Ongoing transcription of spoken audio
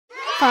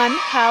fun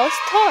house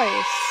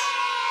toys.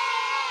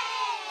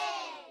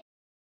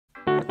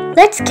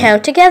 Let's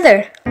count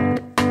together.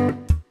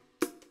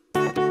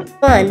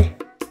 1,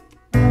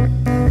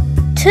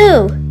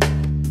 2,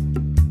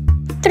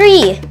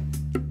 3,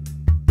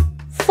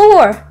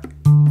 4,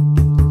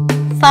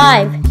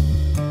 5,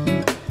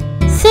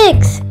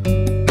 6,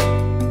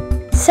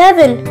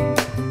 7,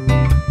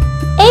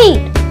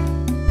 8,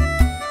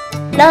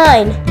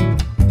 9,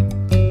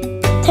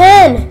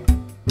 10,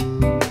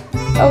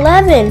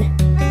 11,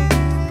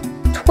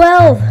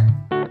 12,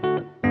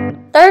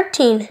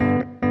 13,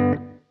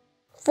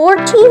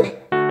 14,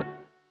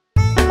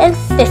 and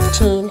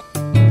 15.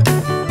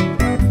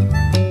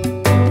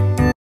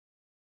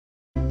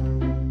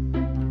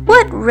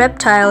 What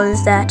reptile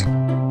is that?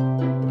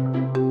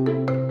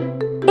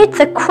 It's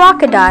a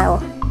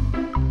crocodile.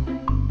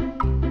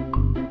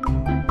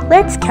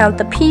 Let's count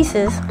the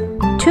pieces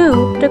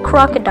to the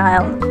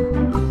crocodile.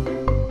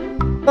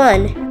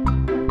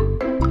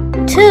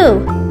 1,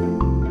 2,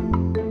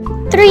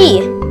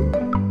 3,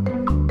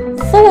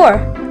 4,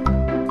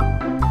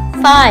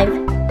 5,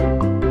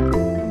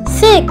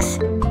 6,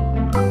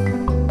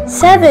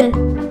 7,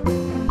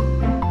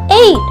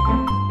 8,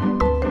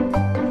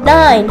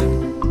 9,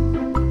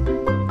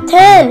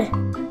 10,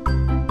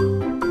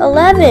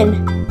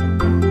 11,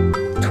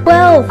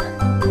 12,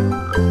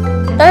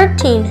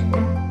 13,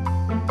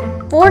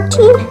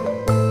 14,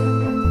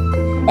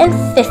 and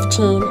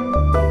 15.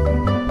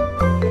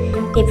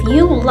 If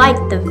you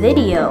liked the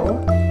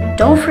video,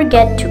 don't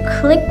forget to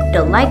click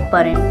the like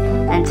button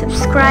and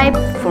subscribe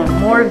for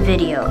more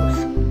videos.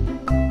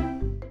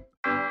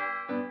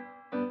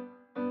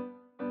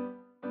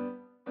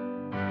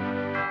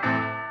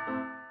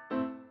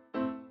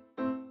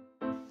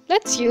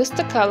 Let's use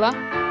the color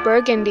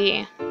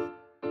burgundy.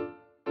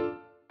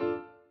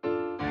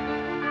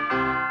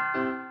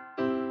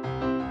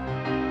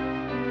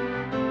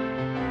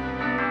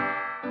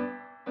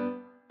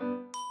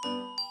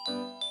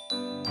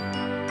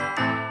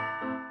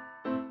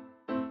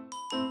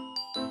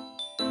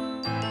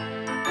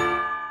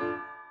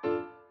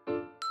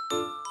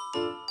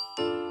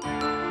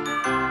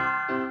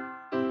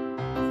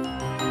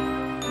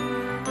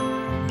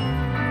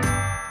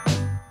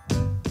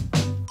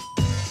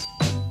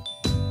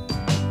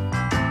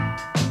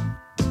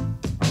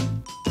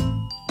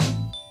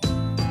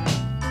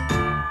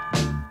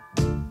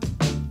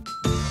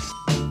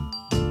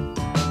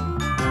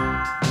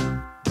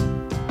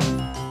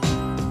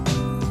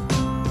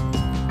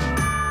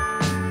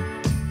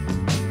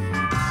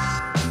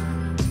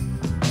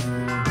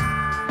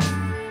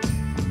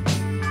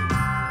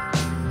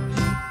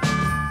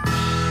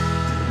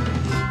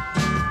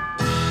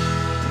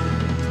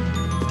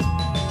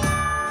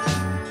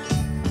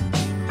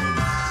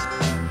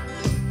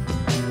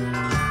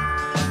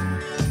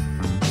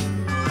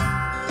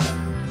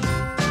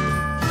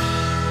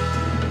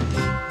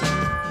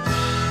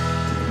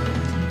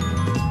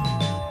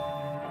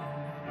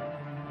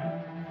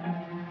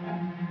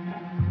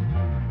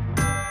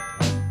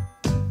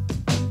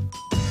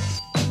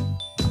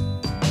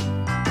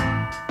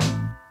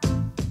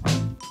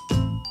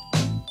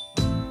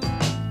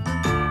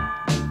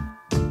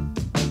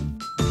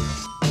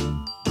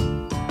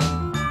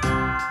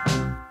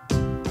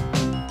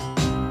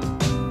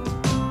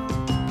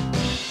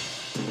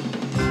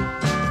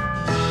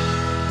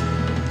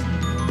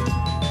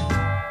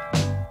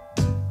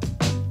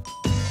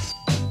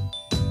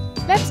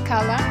 Let's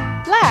color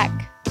black.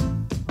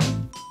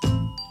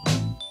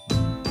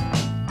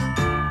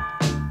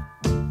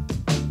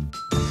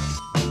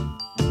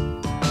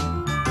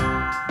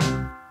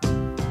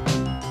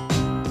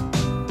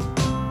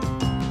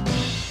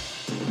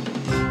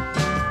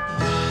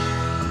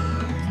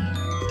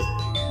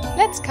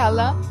 Let's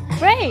color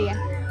gray.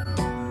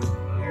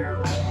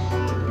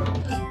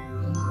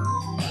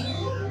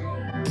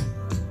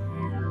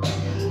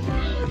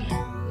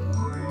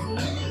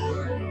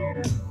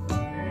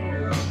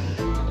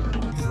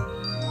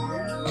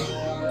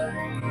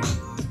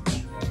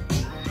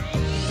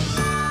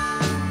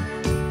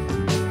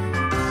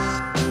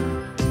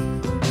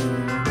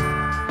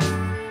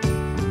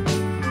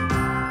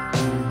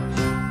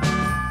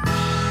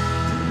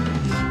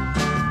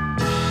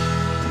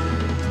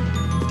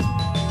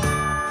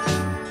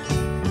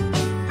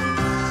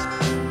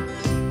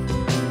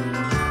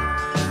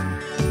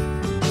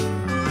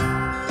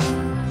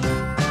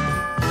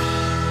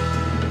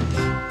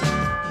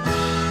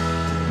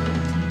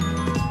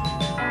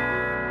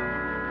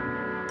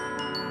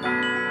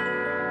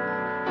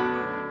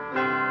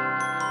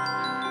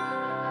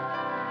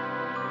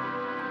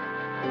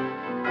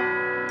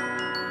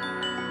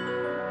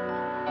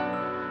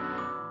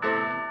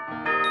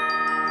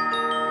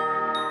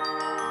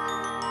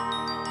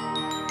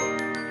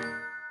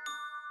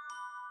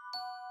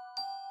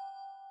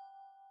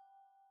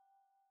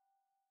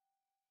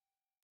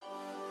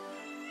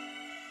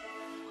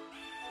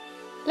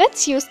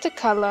 Let's use the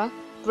color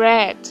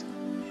red.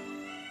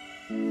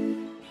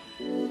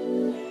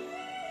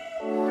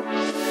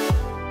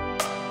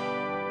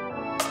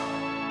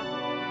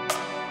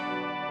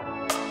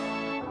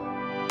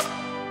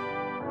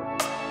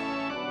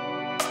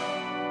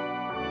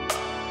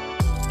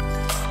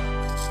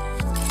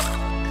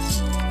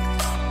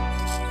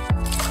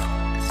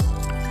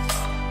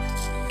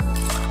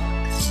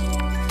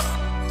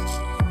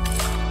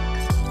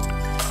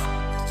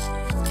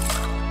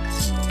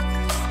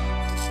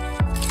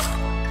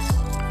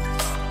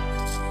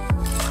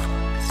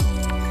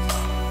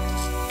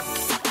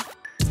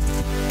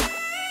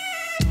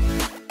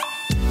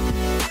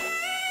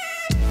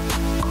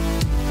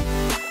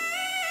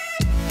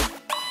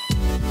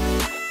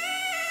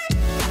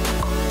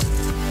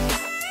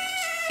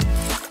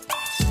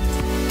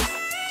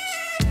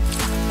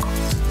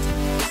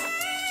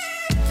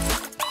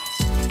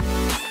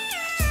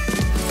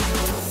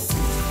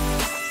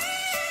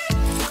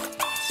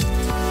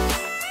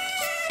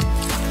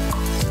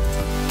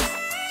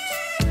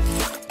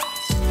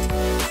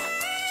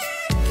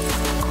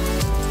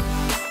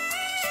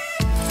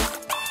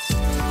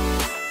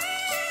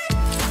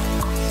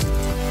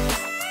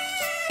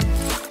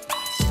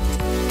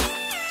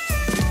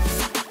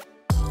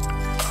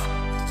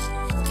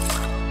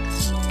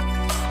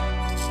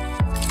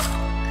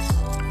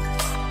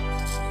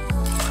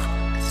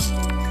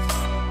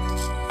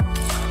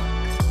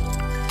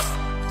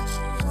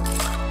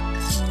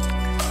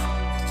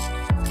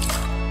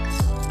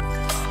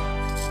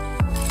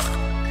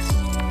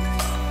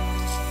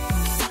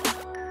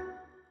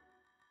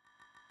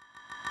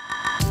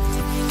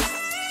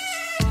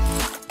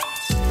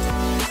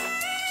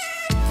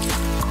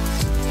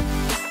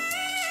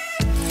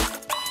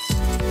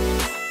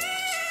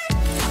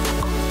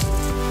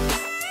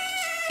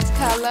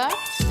 color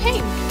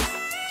pink.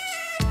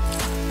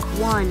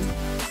 1.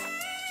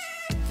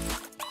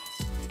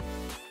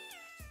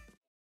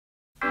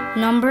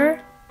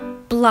 Number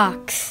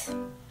blocks.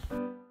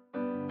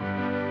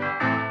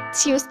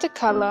 Let's use the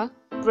color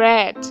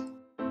red.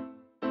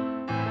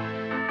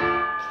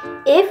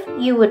 If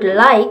you would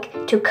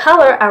like to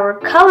color our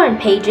coloring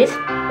pages,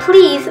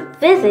 please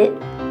visit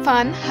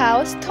Fun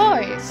House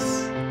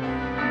Toys.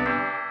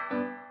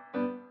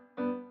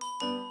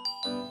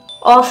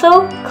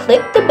 Also,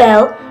 click the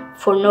bell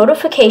for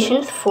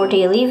notifications for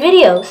daily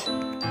videos.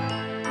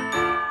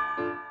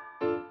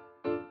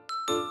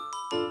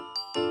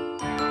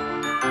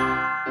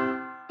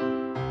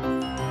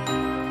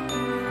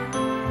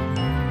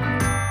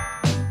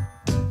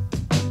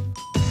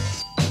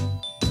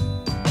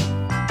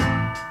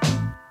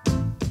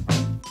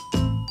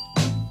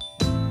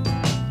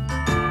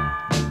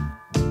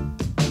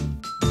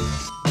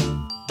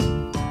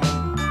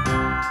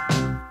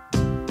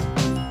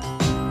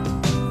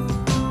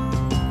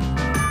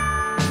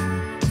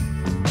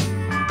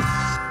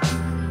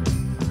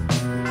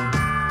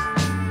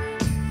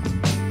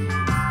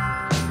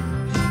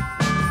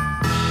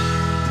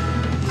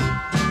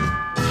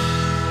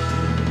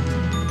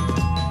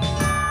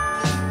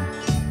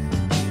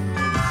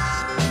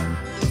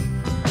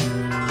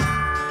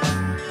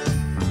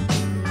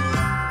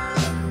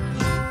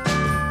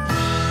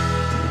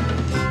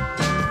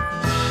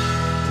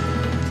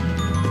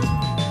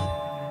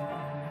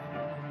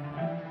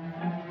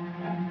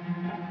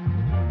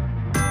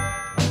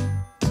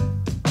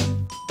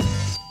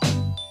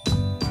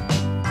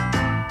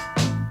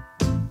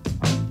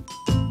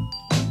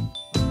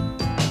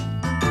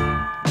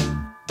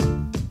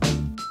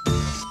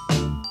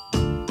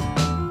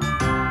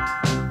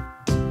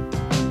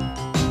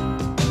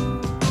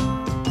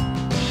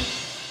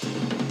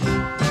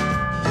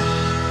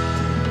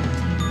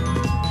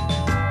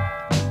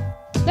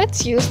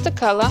 Let's use the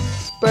color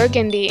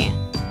burgundy.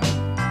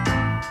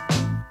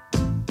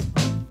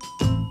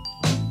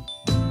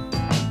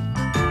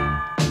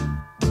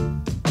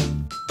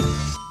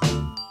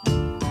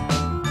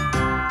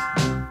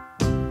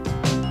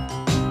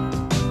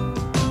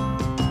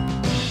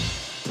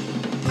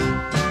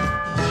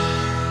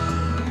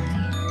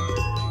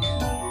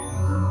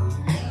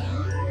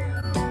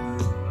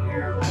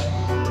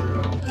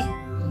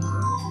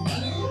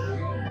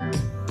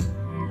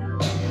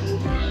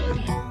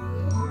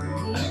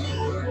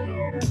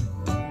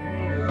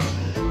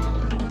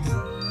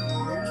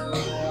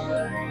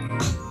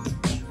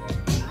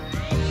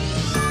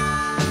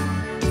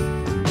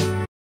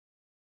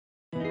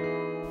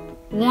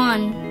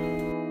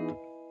 One.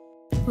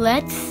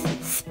 Let's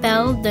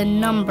spell the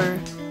number.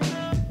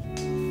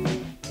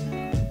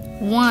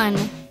 1.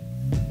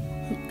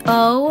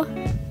 O-N-E.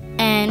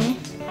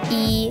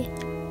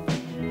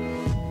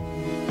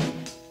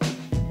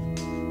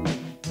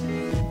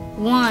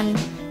 1.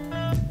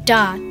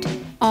 Dot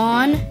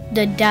on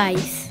the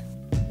dice.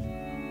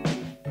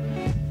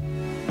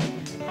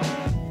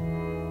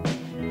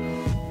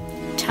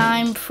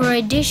 Time for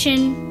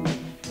addition.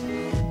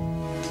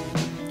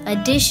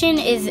 Addition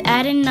is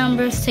adding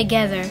numbers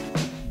together.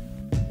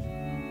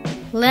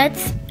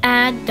 Let's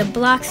add the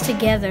blocks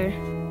together.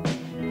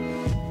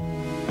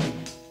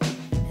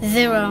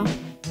 0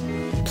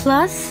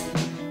 plus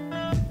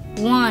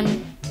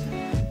 1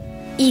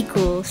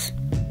 equals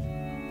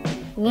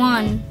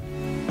 1.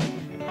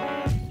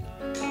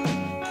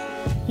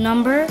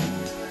 Number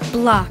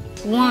block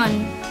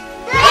 1.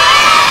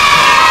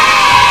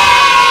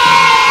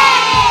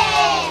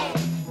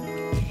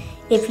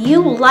 If you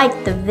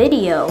liked the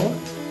video,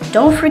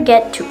 don't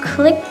forget to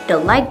click the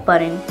like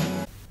button.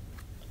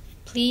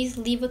 Please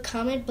leave a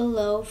comment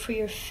below for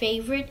your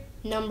favorite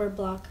number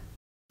block.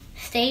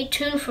 Stay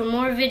tuned for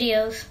more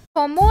videos.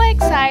 For more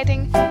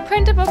exciting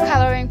printable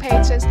coloring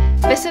pages,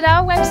 visit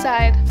our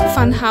website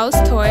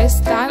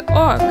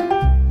funhousetoys.org.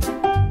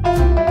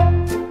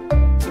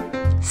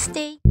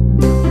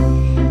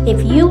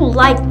 If you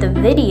liked the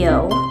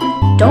video,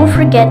 don't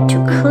forget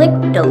to click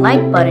the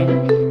like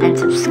button and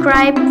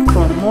subscribe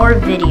for more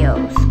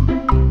videos.